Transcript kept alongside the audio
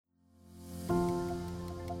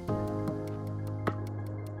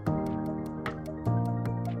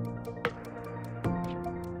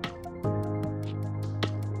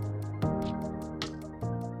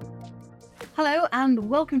Hello and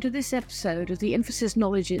welcome to this episode of the Infosys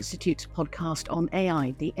Knowledge Institute's podcast on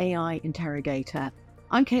AI, the AI Interrogator.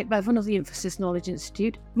 I'm Kate Bevan of the Infosys Knowledge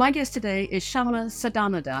Institute. My guest today is Shamala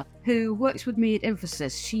Sadananda, who works with me at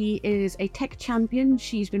Infosys. She is a tech champion.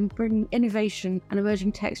 She's been bringing innovation and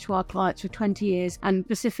emerging tech to our clients for 20 years and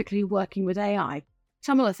specifically working with AI.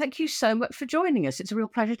 Shamala, thank you so much for joining us. It's a real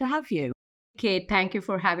pleasure to have you. Kate, thank you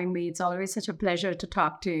for having me. It's always such a pleasure to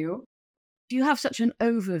talk to you. You have such an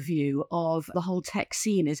overview of the whole tech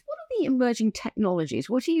scene. What are the emerging technologies?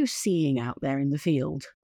 What are you seeing out there in the field?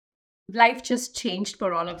 Life just changed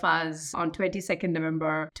for all of us on 22nd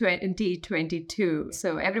November 2022.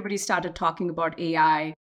 So everybody started talking about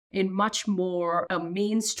AI in much more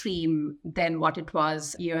mainstream than what it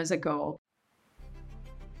was years ago.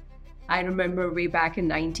 I remember way back in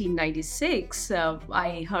 1996,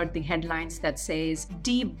 I heard the headlines that says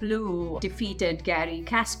Deep Blue defeated Garry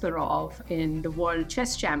Kasparov in the World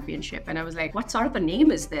Chess Championship. And I was like, what sort of a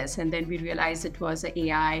name is this? And then we realized it was an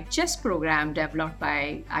AI chess program developed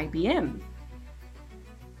by IBM.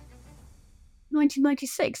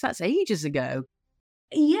 1996, that's ages ago.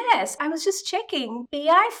 Yes, I was just checking.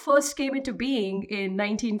 AI first came into being in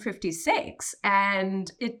 1956,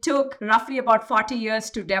 and it took roughly about 40 years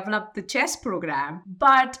to develop the chess program.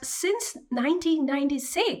 But since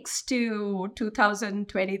 1996 to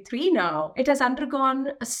 2023 now, it has undergone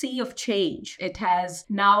a sea of change. It has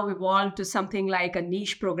now evolved to something like a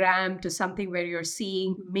niche program, to something where you're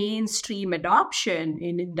seeing mainstream adoption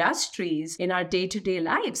in industries, in our day-to-day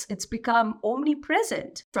lives. It's become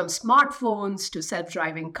omnipresent, from smartphones to self-driving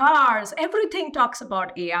cars. Everything talks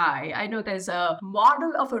about AI. I know there's a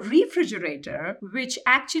model of a refrigerator which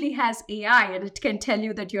actually has AI and it can tell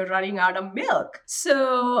you that you're running out of milk.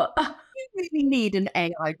 So you really need an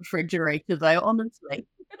AI refrigerator though, honestly.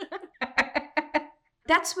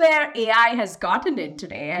 That's where AI has gotten in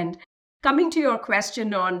today. And coming to your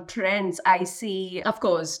question on trends, I see, of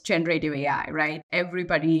course, generative AI, right?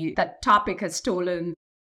 Everybody, that topic has stolen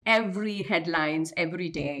every headlines every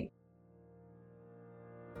day.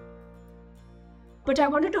 But I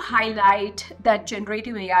wanted to highlight that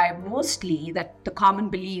generative AI, mostly that the common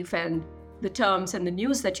belief and the terms and the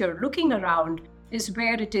news that you're looking around is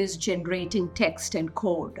where it is generating text and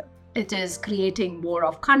code. It is creating more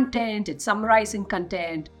of content, it's summarizing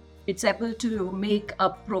content, it's able to make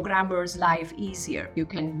a programmer's life easier. You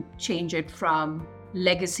can change it from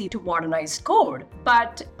legacy to modernized code.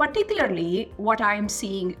 But particularly what I'm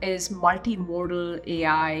seeing is multimodal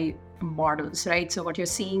AI models, right? So what you're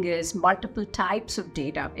seeing is multiple types of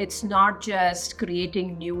data. It's not just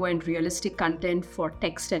creating new and realistic content for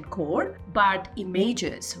text and code, but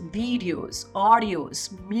images, videos,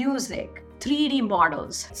 audios, music, 3D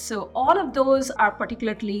models. So all of those are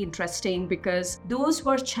particularly interesting because those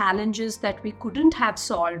were challenges that we couldn't have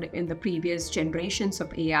solved in the previous generations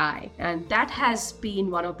of AI. And that has been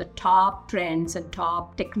one of the top trends and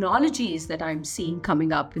top technologies that I'm seeing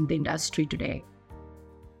coming up in the industry today.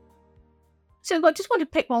 So I just want to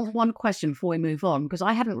pick one question before we move on, because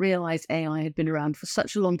I hadn't realized AI had been around for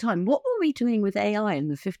such a long time. What were we doing with AI in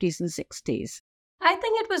the 50s and 60s? I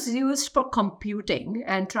think it was used for computing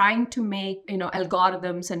and trying to make,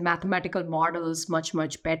 algorithms and mathematical models much,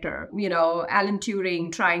 much better. Alan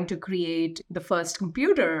Turing trying to create the first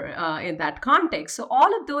computer in that context. So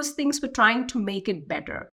all of those things were trying to make it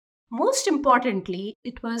better. Most importantly,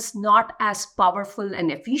 it was not as powerful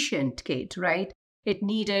and efficient, Kate, right? It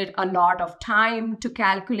needed a lot of time to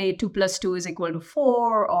calculate 2 + 2 =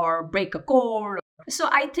 4 or break a code. So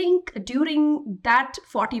I think during that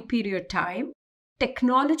 40 period time,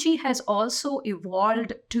 technology has also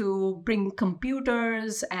evolved to bring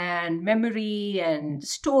computers and memory and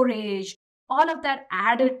storage, all of that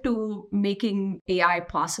added to making AI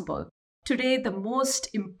possible. Today, the most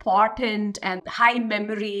important and high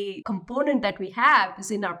memory component that we have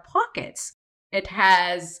is in our pockets. It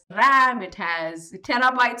has RAM, it has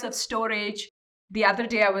terabytes of storage. The other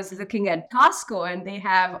day I was looking at Costco and they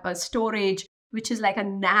have a storage which is like a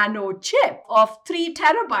nano chip of 3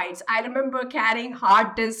 terabytes. I remember carrying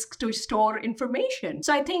hard disks to store information.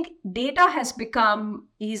 So I think data has become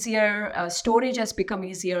easier, storage has become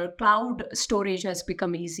easier, cloud storage has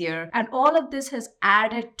become easier. And all of this has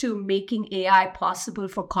added to making AI possible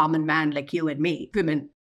for common man like you and me,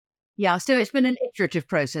 women. Yeah, so it's been an iterative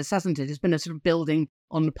process, hasn't it? It's been a sort of building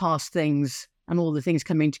on the past things and all the things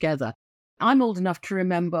coming together. I'm old enough to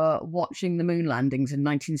remember watching the moon landings in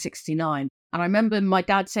 1969. And I remember my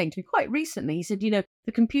dad saying to me quite recently, he said,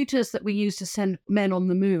 the computers that we use to send men on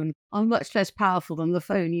the moon are much less powerful than the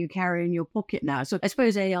phone you carry in your pocket now. So I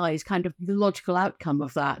suppose AI is kind of the logical outcome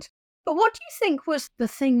of that. But what do you think was the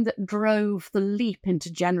thing that drove the leap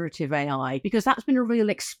into generative AI? Because that's been a real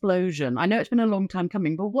explosion. I know it's been a long time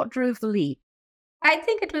coming, but what drove the leap? I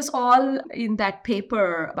think it was all in that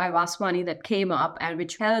paper by Vaswani that came up and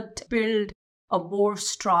which helped build a more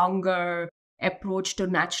stronger approach to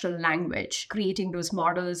natural language, creating those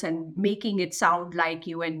models and making it sound like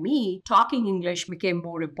you and me. Talking English became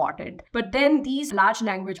more important. But then these large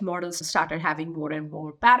language models started having more and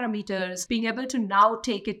more parameters. Being able to now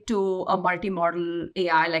take it to a multimodal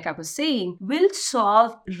AI, like I was saying, will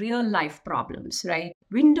solve real life problems, right?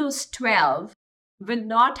 Windows 12 will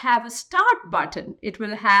not have a start button. It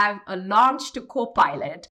will have a launch to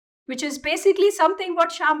Copilot, which is basically something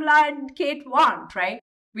what Shamala and Kate want, right?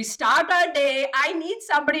 We start our day. I need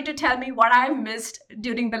somebody to tell me what I missed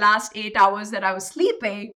during the last 8 hours that I was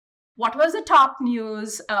sleeping. What was the top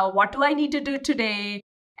news? What do I need to do today?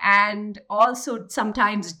 And also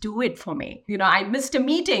sometimes do it for me. I missed a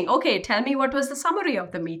meeting. Okay, tell me what was the summary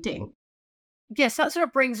of the meeting. Yes, that sort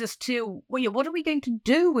of brings us to, what are we going to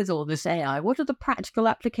do with all this AI? What are the practical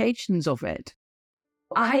applications of it?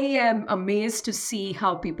 I am amazed to see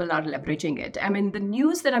how people are leveraging it. I mean, the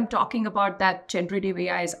news that I'm talking about that generative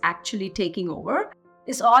AI is actually taking over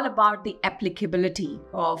is all about the applicability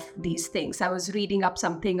of these things. I was reading up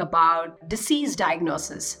something about disease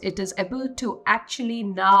diagnosis. It is able to actually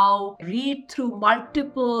now read through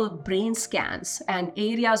multiple brain scans and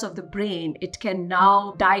areas of the brain. It can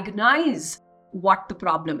now diagnose what the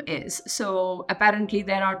problem is. So apparently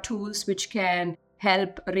there are tools which can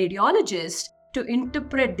help radiologists to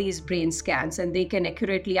interpret these brain scans, and they can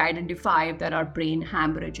accurately identify if there are brain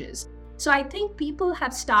hemorrhages. So I think people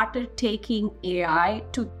have started taking AI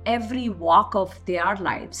to every walk of their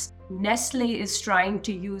lives. Nestle is trying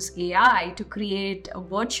to use AI to create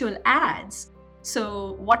virtual ads.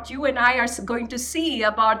 So what you and I are going to see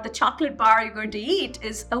about the chocolate bar you're going to eat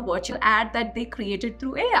is a virtual ad that they created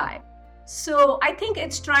through AI. So I think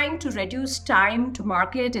it's trying to reduce time to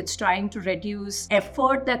market. It's trying to reduce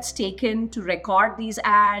effort that's taken to record these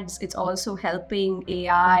ads. It's also helping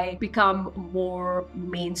AI become more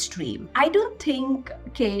mainstream. I don't think,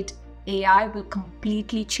 Kate, AI will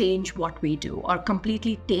completely change what we do or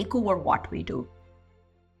completely take over what we do.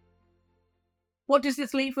 What does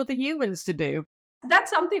this leave for the humans to do?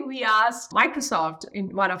 That's something we asked Microsoft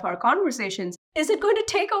in one of our conversations. Is it going to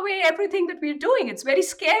take away everything that we're doing? It's very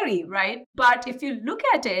scary, right? But if you look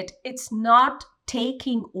at it, it's not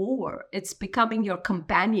taking over. It's becoming your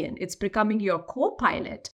companion. It's becoming your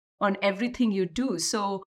co-pilot on everything you do.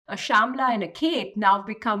 So a Shamala and a Kate now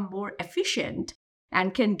become more efficient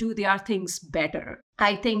and can do their things better.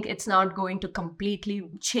 I think it's not going to completely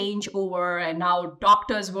change over and now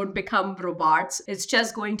doctors won't become robots. It's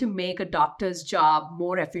just going to make a doctor's job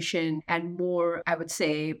more efficient and more, I would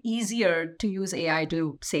say, easier to use AI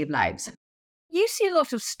to save lives. You see a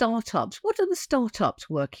lot of startups. What are the startups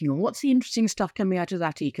working on? What's the interesting stuff coming out of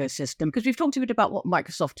that ecosystem? Because we've talked a bit about what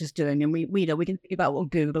Microsoft is doing, and we know we can think about what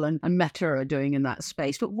Google and Meta are doing in that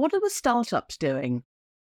space. But what are the startups doing?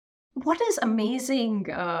 What is amazing,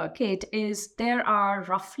 Kate, is there are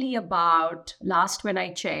roughly about, last when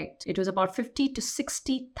I checked, it was about 50 to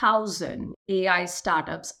 60,000 AI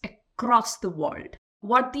startups across the world.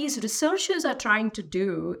 What these researchers are trying to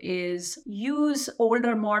do is use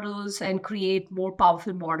older models and create more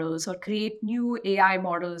powerful models or create new AI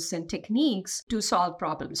models and techniques to solve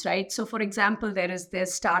problems, right? So for example, there is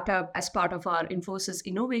this startup as part of our Infosys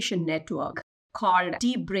Innovation Network called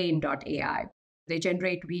deepbrain.ai. They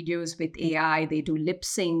generate videos with AI. They do lip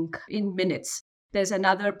sync in minutes. There's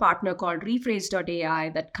another partner called rephrase.ai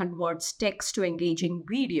that converts text to engaging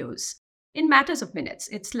videos in matters of minutes.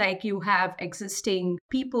 It's like you have existing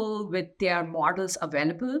people with their models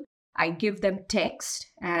available. I give them text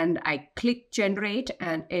and I click generate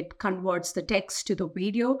and it converts the text to the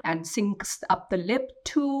video and syncs up the lip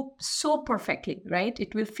to so perfectly, right?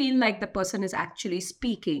 It will feel like the person is actually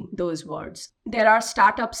speaking those words. There are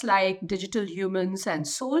startups like Digital Humans and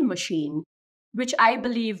Soul Machine, which I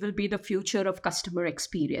believe will be the future of customer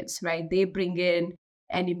experience, right? They bring in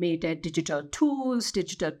animated digital tools,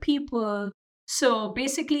 digital people. So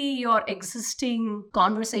basically, your existing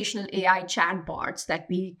conversational AI chatbots that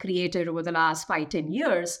we created over the last 5-10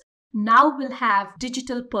 years now will have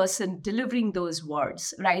digital person delivering those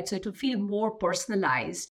words, right? So it will feel more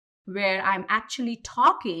personalized, where I'm actually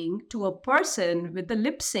talking to a person with the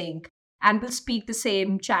lip sync and will speak the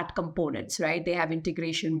same chat components, right? They have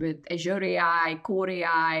integration with Azure AI, Core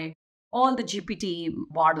AI, all the GPT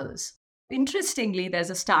models. Interestingly, there's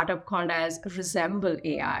a startup called as Resemble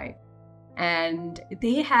AI. And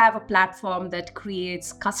they have a platform that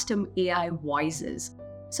creates custom AI voices.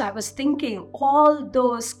 So I was thinking all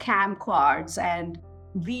those camcorders and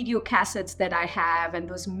video cassettes that I have and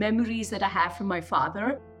those memories that I have from my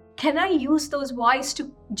father, can I use those voice to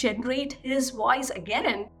generate his voice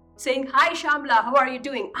again? Saying, "Hi Shamla, how are you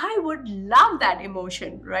doing?" I would love that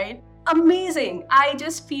emotion, right? Amazing. I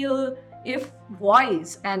just feel if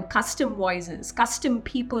voice and custom voices, custom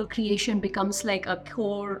people creation becomes like a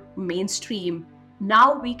core mainstream,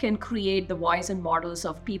 now we can create the voice and models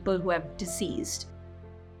of people who have deceased.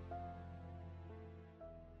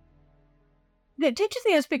 Did you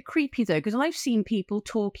think that's a bit creepy though? Because I've seen people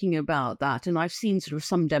talking about that and I've seen sort of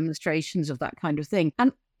some demonstrations of that kind of thing.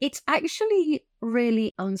 And it's actually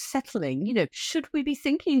really unsettling. Should we be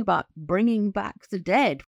thinking about bringing back the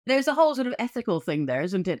dead? There's a whole sort of ethical thing there,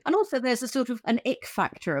 isn't it? And also there's a sort of an ick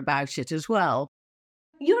factor about it as well.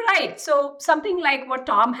 You're right. So something like what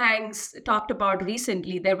Tom Hanks talked about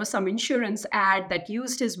recently, there was some insurance ad that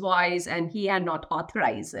used his voice and he had not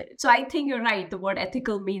authorized it. So I think you're right. The word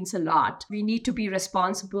ethical means a lot. We need to be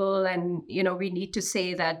responsible and, we need to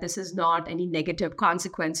say that this is not any negative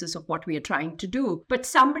consequences of what we are trying to do. But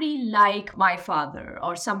somebody like my father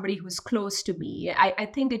or somebody who's close to me, I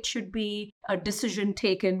think it should be a decision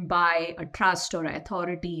taken by a trust or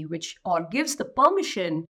authority or gives the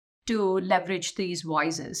permission to leverage these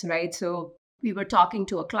voices, right? So we were talking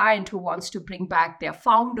to a client who wants to bring back their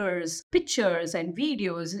founders' pictures and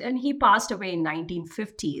videos, and he passed away in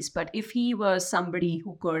 1950s. But if he was somebody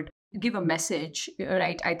who could give a message,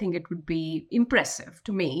 right, I think it would be impressive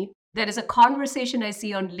to me. There is a conversation I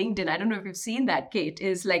see on LinkedIn. I don't know if you've seen that, Kate,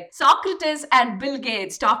 is like Socrates and Bill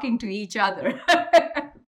Gates talking to each other.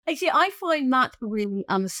 Actually, I find that really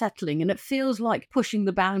unsettling, and it feels like pushing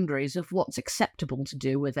the boundaries of what's acceptable to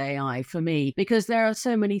do with AI for me, because there are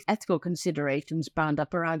so many ethical considerations bound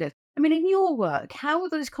up around it. I mean, in your work, how are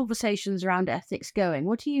those conversations around ethics going?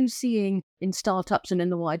 What are you seeing in startups and in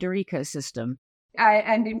the wider ecosystem?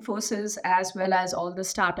 And Infosys, as well as all the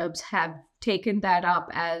startups, have taken that up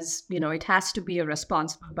as, it has to be a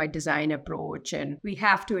responsible by design approach. And we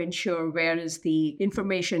have to ensure where is the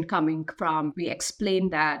information coming from. We explain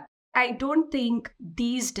that. I don't think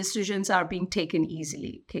these decisions are being taken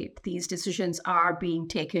easily, Kate. These decisions are being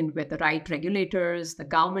taken with the right regulators. The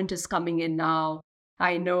government is coming in now.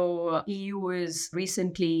 I know EU is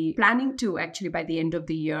recently planning to actually by the end of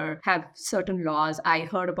the year have certain laws. I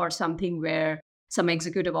heard about something where some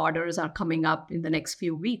executive orders are coming up in the next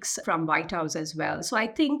few weeks from White House as well. So I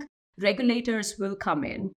think regulators will come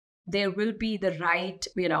in. There will be the right,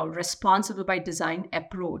 responsible by design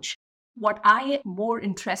approach. What I am more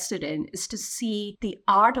interested in is to see the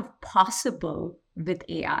art of possible with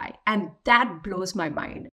AI. And that blows my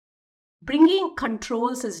mind. Bringing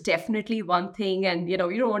controls is definitely one thing. And, you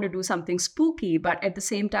don't want to do something spooky, but at the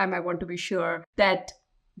same time, I want to be sure that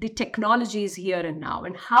the technology is here and now,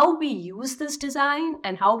 and how we use this design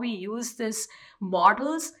and how we use this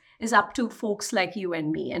models is up to folks like you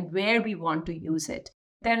and me and where we want to use it.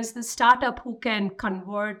 There is this startup who can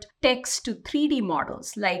convert text to 3D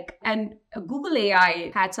models, and Google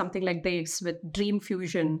AI had something like this with Dream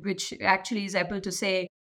Fusion, which actually is able to say,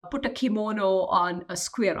 put a kimono on a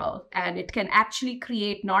squirrel, and it can actually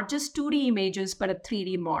create not just 2D images, but a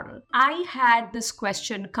 3D model. I had this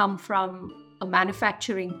question come from a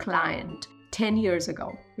manufacturing client 10 years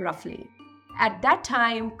ago, roughly. At that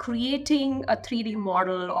time, creating a 3D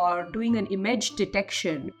model or doing an image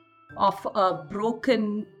detection of a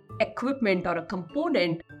broken equipment or a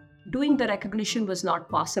component, doing the recognition was not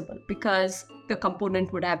possible because the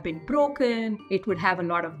component would have been broken, it would have a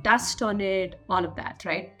lot of dust on it, all of that,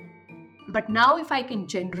 right? But now if I can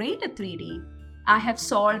generate a 3D, I have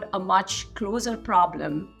solved a much closer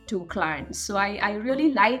problem to clients. So I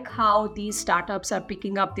really like how these startups are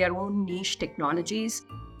picking up their own niche technologies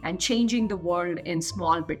and changing the world in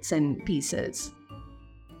small bits and pieces.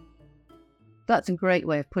 That's a great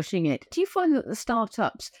way of pushing it. Do you find that the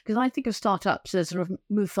startups, because I think of startups as sort of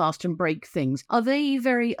move fast and break things, are they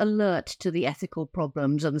very alert to the ethical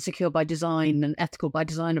problems and the secure by design and ethical by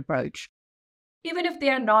design approach? Even if they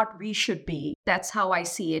are not, we should be. That's how I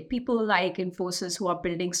see it. People like Infosys who are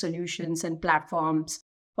building solutions and platforms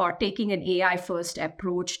or taking an AI-first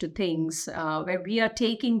approach to things where we are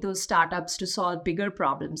taking those startups to solve bigger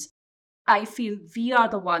problems. I feel we are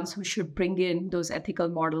the ones who should bring in those ethical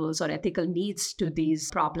models or ethical needs to these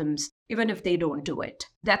problems, even if they don't do it.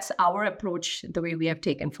 That's our approach, the way we have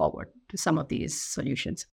taken forward to some of these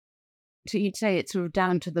solutions. So you'd say it's sort of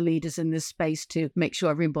down to the leaders in this space to make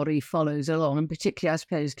sure everybody follows along, and particularly, I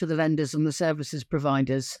suppose, to the vendors and the services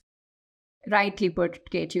providers. Rightly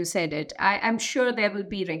put, Kate, you said it. I'm sure there will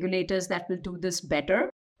be regulators that will do this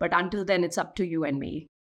better, but until then, it's up to you and me.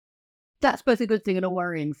 That's both a good thing and a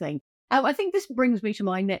worrying thing. I think this brings me to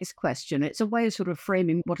my next question. It's a way of sort of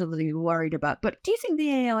framing what other things we're worried about. But do you think the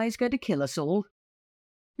AI is going to kill us all?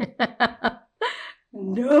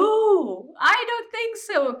 No, I don't think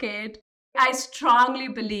so, Kate. I strongly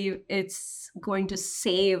believe it's going to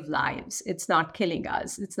save lives. It's not killing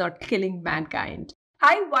us. It's not killing mankind.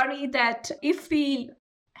 I worry that if we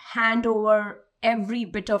hand over every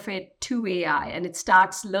bit of it to AI and it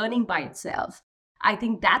starts learning by itself, I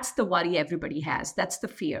think that's the worry everybody has. That's the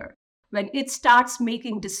fear. When it starts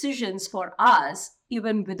making decisions for us,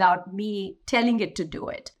 even without me telling it to do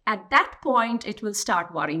it, at that point, it will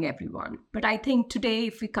start worrying everyone. But I think today,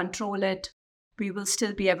 if we control it, we will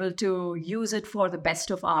still be able to use it for the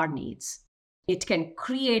best of our needs. It can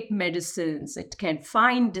create medicines, it can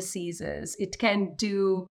find diseases, it can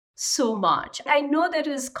do so much. I know that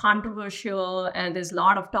is controversial and there's a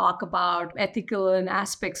lot of talk about ethical and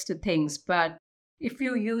aspects to things, but if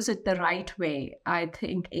you use it the right way, I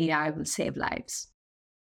think AI will save lives.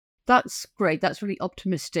 That's great. That's really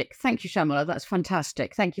optimistic. Thank you, Shamala. That's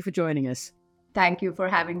fantastic. Thank you for joining us. Thank you for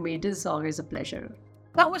having me. It is always a pleasure.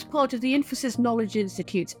 That was part of the Infosys Knowledge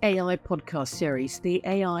Institute's AI podcast series, The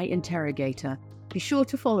AI Interrogator. Be sure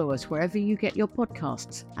to follow us wherever you get your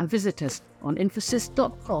podcasts and visit us on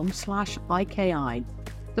infosys.com/IKI.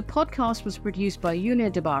 The podcast was produced by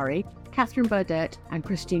Yunia Dabari, Catherine Burdett, and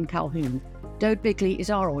Christine Calhoun. Dode Bigley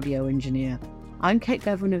is our audio engineer. I'm Kate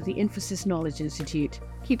Bevan of the Infosys Knowledge Institute.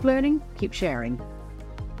 Keep learning, keep sharing.